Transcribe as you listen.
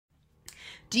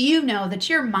Do you know that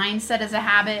your mindset is a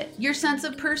habit? Your sense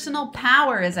of personal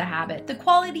power is a habit. The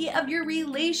quality of your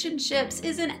relationships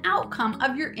is an outcome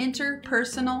of your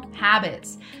interpersonal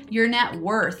habits. Your net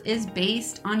worth is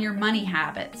based on your money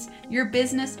habits. Your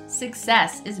business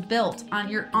success is built on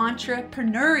your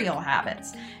entrepreneurial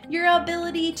habits. Your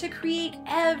ability to create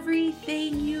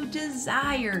everything you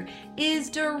desire is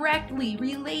directly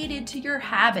related to your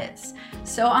habits.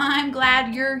 So I'm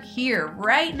glad you're here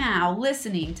right now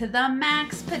listening to the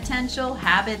Max Potential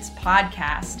Habits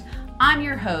podcast. I'm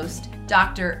your host,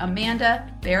 Dr. Amanda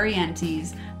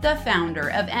Barrientes, the founder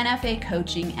of NFA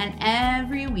Coaching, and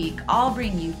every week I'll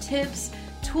bring you tips,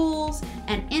 tools,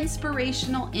 and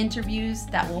inspirational interviews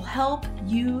that will help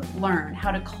you learn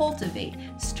how to cultivate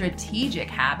strategic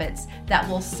habits that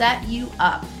will set you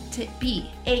up to be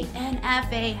a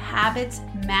NFA habits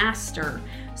master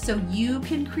so you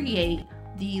can create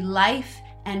the life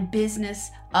and business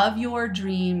of your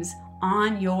dreams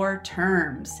on your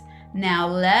terms. Now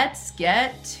let's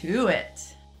get to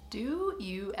it. Do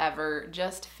you ever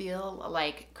just feel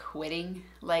like quitting,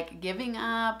 like giving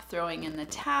up, throwing in the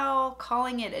towel,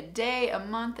 calling it a day, a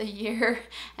month, a year,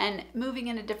 and moving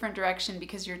in a different direction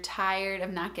because you're tired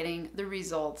of not getting the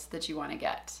results that you want to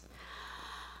get?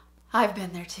 I've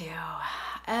been there too.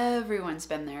 Everyone's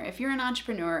been there. If you're an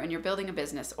entrepreneur and you're building a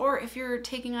business, or if you're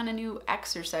taking on a new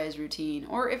exercise routine,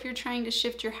 or if you're trying to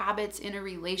shift your habits in a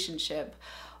relationship,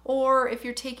 or if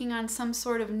you're taking on some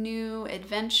sort of new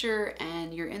adventure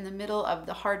and you're in the middle of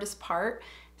the hardest part,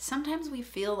 sometimes we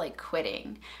feel like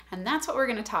quitting. And that's what we're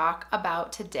going to talk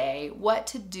about today, what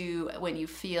to do when you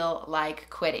feel like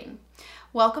quitting.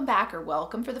 Welcome back, or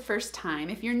welcome for the first time.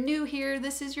 If you're new here,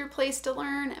 this is your place to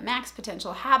learn max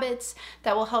potential habits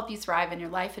that will help you thrive in your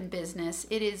life and business.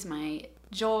 It is my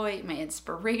joy, my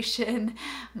inspiration,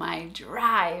 my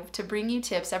drive to bring you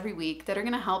tips every week that are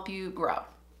going to help you grow.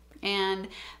 And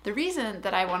the reason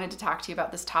that I wanted to talk to you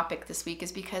about this topic this week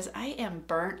is because I am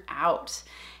burnt out.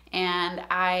 And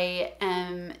I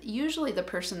am usually the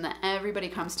person that everybody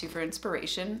comes to for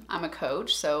inspiration. I'm a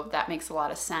coach, so that makes a lot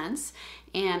of sense.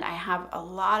 And I have a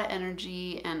lot of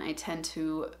energy, and I tend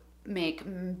to make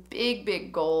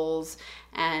big goals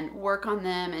and work on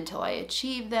them until I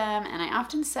achieve them. And I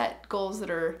often set goals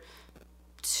that are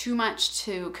too much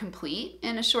to complete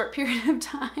in a short period of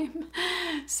time.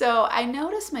 So I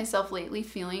noticed myself lately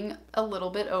feeling a little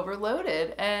bit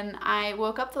overloaded, and I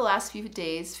woke up the last few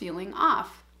days feeling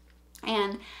off.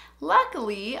 And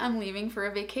luckily, I'm leaving for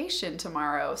a vacation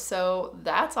tomorrow. So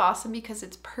that's awesome because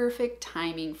it's perfect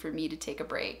timing for me to take a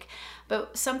break.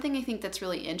 But something I think that's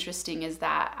really interesting is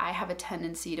that I have a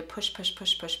tendency to push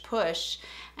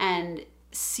and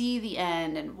see the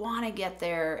end and want to get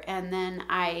there. And then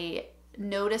I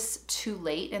notice too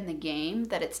late in the game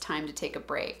that it's time to take a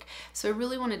break. So I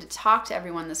really wanted to talk to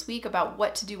everyone this week about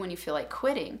what to do when you feel like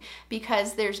quitting,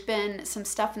 because there's been some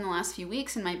stuff in the last few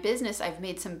weeks in my business. I've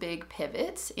made some big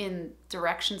pivots in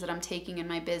directions that I'm taking in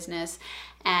my business,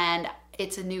 and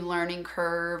it's a new learning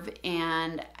curve,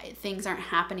 and things aren't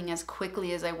happening as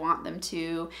quickly as I want them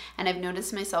to, and I've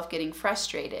noticed myself getting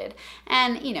frustrated.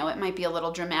 And you know, it might be a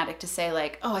little dramatic to say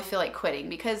like, oh, I feel like quitting,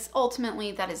 because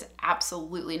ultimately that is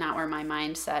absolutely not where my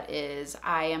mindset is.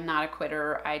 I am not a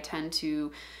quitter. I tend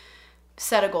to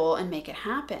set a goal and make it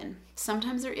happen.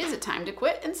 Sometimes there is a time to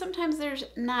quit, and sometimes there's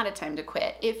not a time to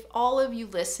quit. If all of you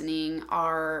listening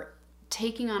are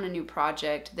taking on a new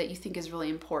project that you think is really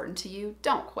important to you,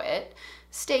 don't quit.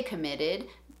 Stay committed.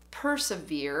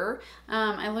 Persevere.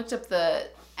 I looked up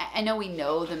I know we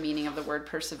know the meaning of the word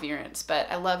perseverance, but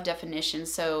I love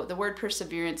definitions. So the word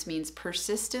perseverance means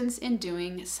persistence in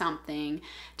doing something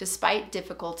despite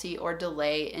difficulty or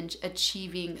delay in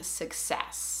achieving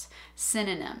success.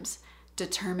 Synonyms: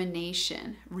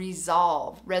 determination,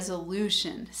 resolve,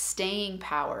 resolution, staying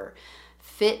power,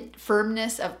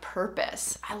 firmness of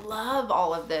purpose. I love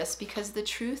all of this because the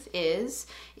truth is,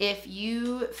 if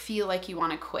you feel like you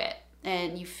want to quit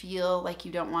and you feel like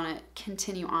you don't want to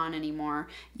continue on anymore,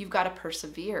 you've got to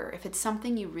persevere. If it's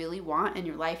something you really want in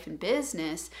your life and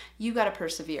business, you've got to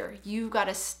persevere. You've got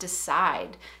to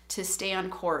decide to stay on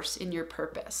course in your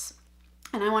purpose.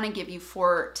 And I want to give you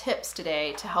 4 tips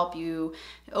today to help you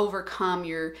overcome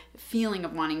your feeling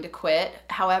of wanting to quit,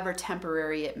 however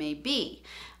temporary it may be.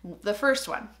 The first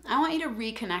one, I want you to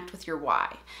reconnect with your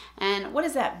why. And what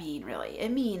does that mean, really?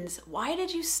 It means, why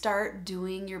did you start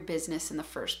doing your business in the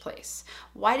first place?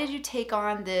 Why did you take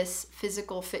on this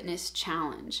physical fitness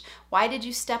challenge? Why did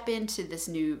you step into this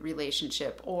new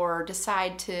relationship or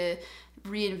decide to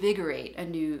reinvigorate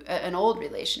an old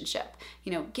relationship?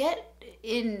 You know, get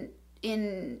in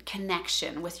in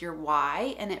connection with your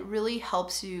why, and it really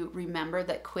helps you remember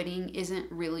that quitting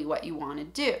isn't really what you want to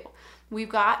do. We've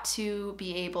got to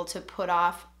be able to put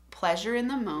off pleasure in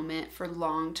the moment for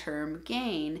long-term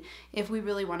gain if we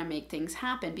really want to make things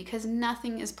happen, because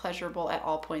nothing is pleasurable at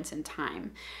all points in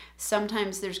time.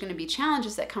 Sometimes there's going to be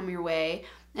challenges that come your way,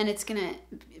 and it's going to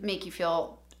make you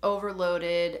feel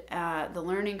overloaded. The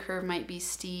learning curve might be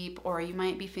steep, or you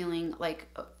might be feeling like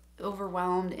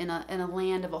overwhelmed in a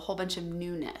land of a whole bunch of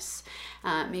newness.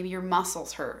 Maybe your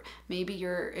muscles hurt. Maybe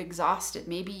you're exhausted.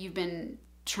 Maybe you've been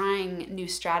trying new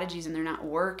strategies and they're not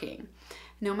working.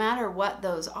 No matter what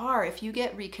those are, if you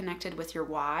get reconnected with your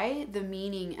why, the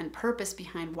meaning and purpose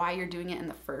behind why you're doing it in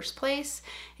the first place,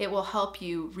 it will help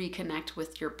you reconnect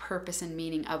with your purpose and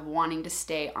meaning of wanting to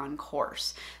stay on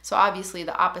course. So obviously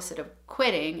the opposite of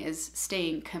quitting is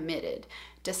staying committed,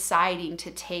 deciding to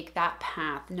take that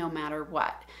path no matter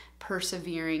what,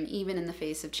 persevering even in the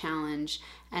face of challenge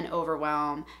and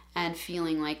overwhelm and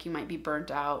feeling like you might be burnt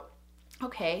out.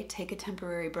 Okay, take a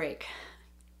temporary break.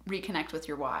 Reconnect with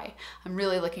your why. I'm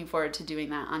really looking forward to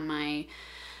doing that on my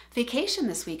vacation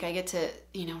this week. I get to,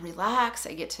 relax.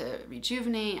 I get to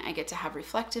rejuvenate. I get to have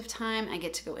reflective time. I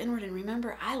get to go inward and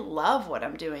remember I love what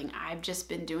I'm doing. I've just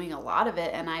been doing a lot of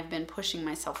it and I've been pushing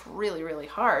myself really, really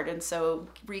hard. And so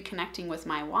reconnecting with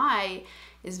my why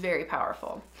is very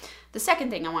powerful. The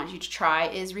second thing I want you to try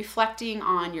is reflecting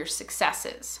on your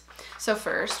successes. So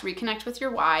first, reconnect with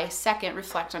your why. Second,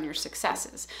 reflect on your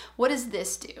successes. What does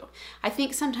this do? I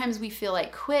think sometimes we feel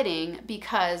like quitting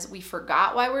because we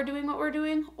forgot why we're doing what we're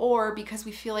doing, or because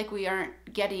we feel like we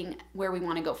aren't getting where we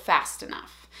want to go fast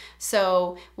enough.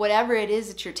 So whatever it is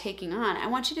that you're taking on, I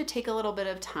want you to take a little bit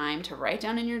of time to write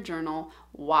down in your journal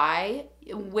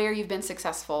where you've been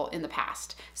successful in the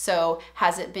past. So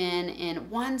has it been in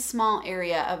one small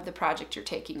area of the project you're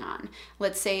taking on?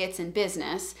 Let's say it's in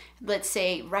business. Let's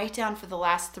say write down for the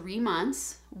last 3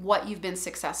 months what you've been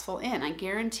successful in. I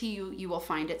guarantee you will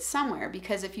find it somewhere,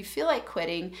 because if you feel like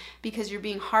quitting because you're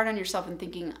being hard on yourself and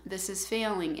thinking this is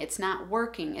failing, it's not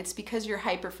working, it's because you're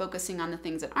hyper focusing on the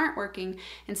things that aren't working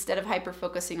instead of hyper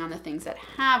focusing on the things that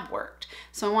have worked.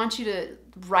 So I want you to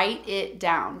write it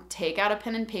down. Take out a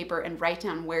pen and paper and write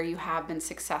down where you have been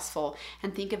successful,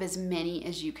 and think of as many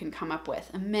as you can come up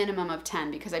with, a minimum of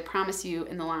 10, because I promise you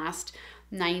in the last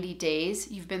 90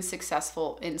 days you've been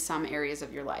successful in some areas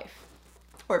of your life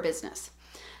or business.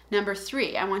 Number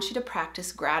 3, I want you to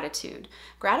practice gratitude.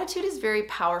 Gratitude is very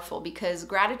powerful because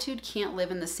gratitude can't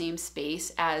live in the same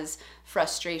space as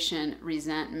frustration,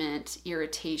 resentment,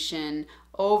 irritation,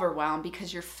 overwhelm,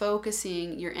 because you're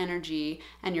focusing your energy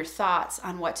and your thoughts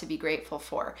on what to be grateful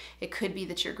for. It could be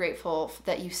that you're grateful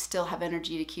that you still have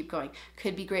energy to keep going.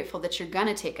 Could be grateful that you're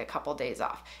gonna take a couple days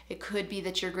off. It could be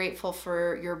that you're grateful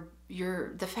for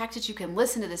the fact that you can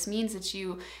listen to this means that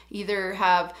you either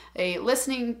have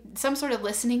some sort of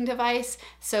listening device,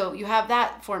 so you have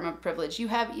that form of privilege. You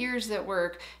have ears that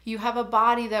work. You have a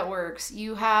body that works.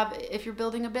 You have, if you're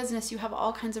building a business, you have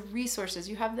all kinds of resources.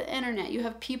 You have the internet. You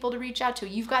have people to reach out to.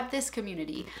 You've got this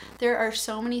community. There are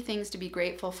so many things to be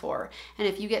grateful for. And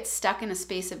if you get stuck in a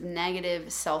space of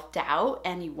negative self-doubt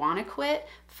and you want to quit,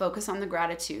 focus on the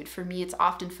gratitude. For me, it's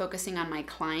often focusing on my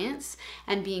clients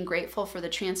and being grateful for the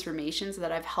transformations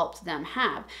that I've helped them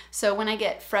have. So when I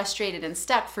get frustrated and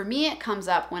stuck, for me, it comes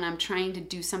up when I'm trying to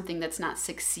do something that's not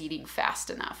succeeding fast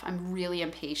enough. I'm really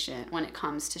impatient when it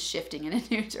comes to shifting in a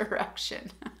new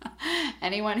direction.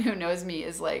 Anyone who knows me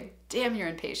is like, damn, you're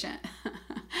impatient.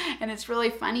 And it's really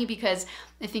funny because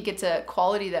I think it's a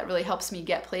quality that really helps me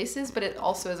get places, but it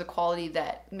also is a quality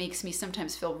that makes me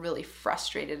sometimes feel really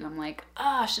frustrated. And I'm like,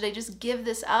 should I just give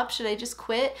this up? Should I just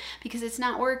quit? Because it's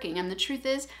not working. And the truth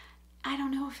is, I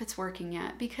don't know if it's working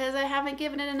yet because I haven't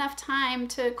given it enough time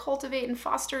to cultivate and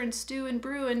foster and stew and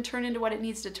brew and turn into what it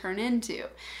needs to turn into.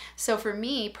 So for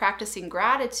me, practicing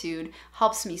gratitude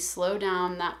helps me slow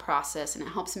down that process, and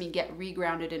it helps me get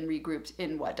regrounded and regrouped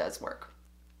in what does work.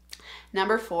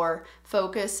 Number 4,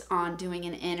 focus on doing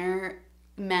an inner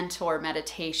mentor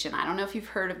meditation. I don't know if you've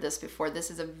heard of this before. This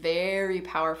is a very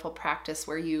powerful practice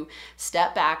where you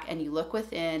step back and you look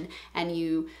within and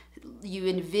you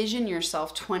envision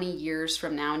yourself 20 years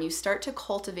from now, and you start to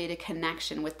cultivate a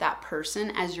connection with that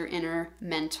person as your inner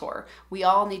mentor. We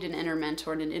all need an inner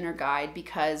mentor and an inner guide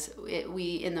because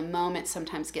we in the moment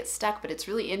sometimes get stuck, but it's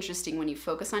really interesting when you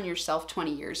focus on yourself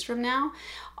 20 years from now,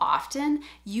 often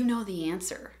you know the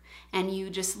answer. And you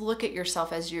just look at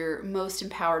yourself as your most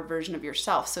empowered version of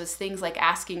yourself. So it's things like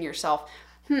asking yourself,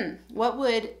 what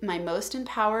would my most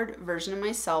empowered version of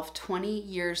myself 20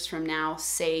 years from now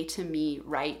say to me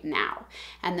right now?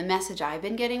 And the message I've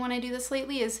been getting when I do this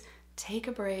lately is take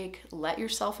a break, let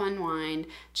yourself unwind,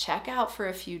 check out for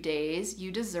a few days.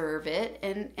 You deserve it,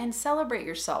 and celebrate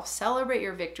yourself. Celebrate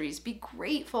your victories. Be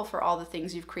grateful for all the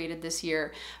things you've created this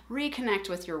year. Reconnect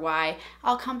with your why.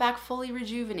 I'll come back fully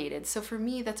rejuvenated. So for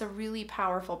me, that's a really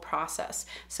powerful process.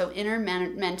 So inner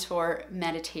mentor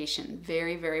meditation,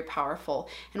 very, very powerful.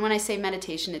 And when I say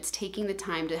meditation, it's taking the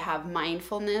time to have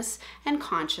mindfulness and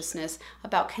consciousness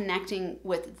about connecting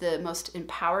with the most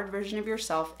empowered version of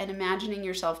yourself and imagining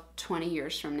yourself 20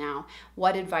 years from now.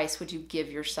 What advice would you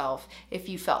give yourself if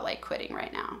you felt like quitting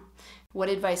right now? What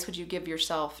advice would you give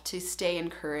yourself to stay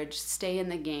encouraged, stay in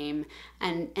the game,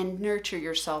 and nurture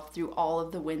yourself through all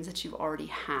of the wins that you've already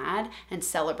had, and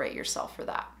celebrate yourself for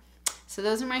that? So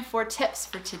those are my 4 tips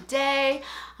for today.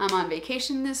 I'm on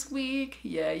vacation this week.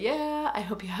 Yeah. I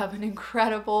hope you have an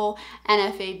incredible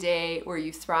NFA day where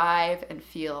you thrive and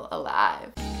feel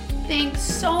alive. Thanks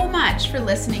so much for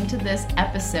listening to this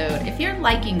episode. If you're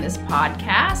liking this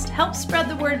podcast, help spread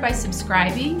the word by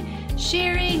subscribing,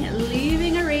 sharing,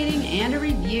 leaving a rating and a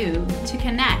review. To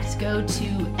connect, go to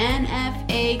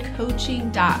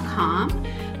nfacoaching.com,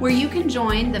 where you can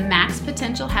join the Max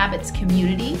Potential Habits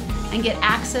community and get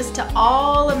access to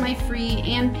all of my free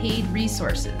and paid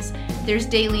resources. There's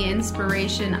daily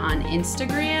inspiration on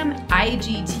Instagram,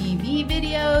 IGTV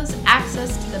videos,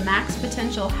 access to the Max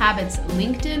Potential Habits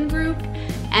LinkedIn group,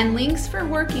 and links for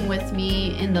working with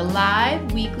me in the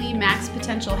live weekly Max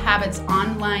Potential Habits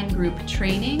online group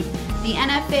training, the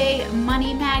NFA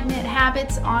Money Magnet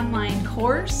Habits online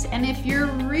course, and if you're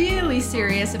really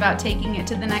serious about taking it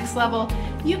to the next level,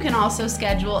 you can also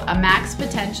schedule a Max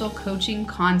Potential coaching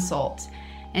consult.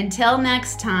 Until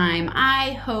next time,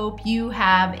 I hope you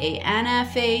have a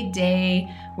NFA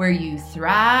day where you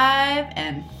thrive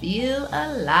and feel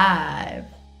alive.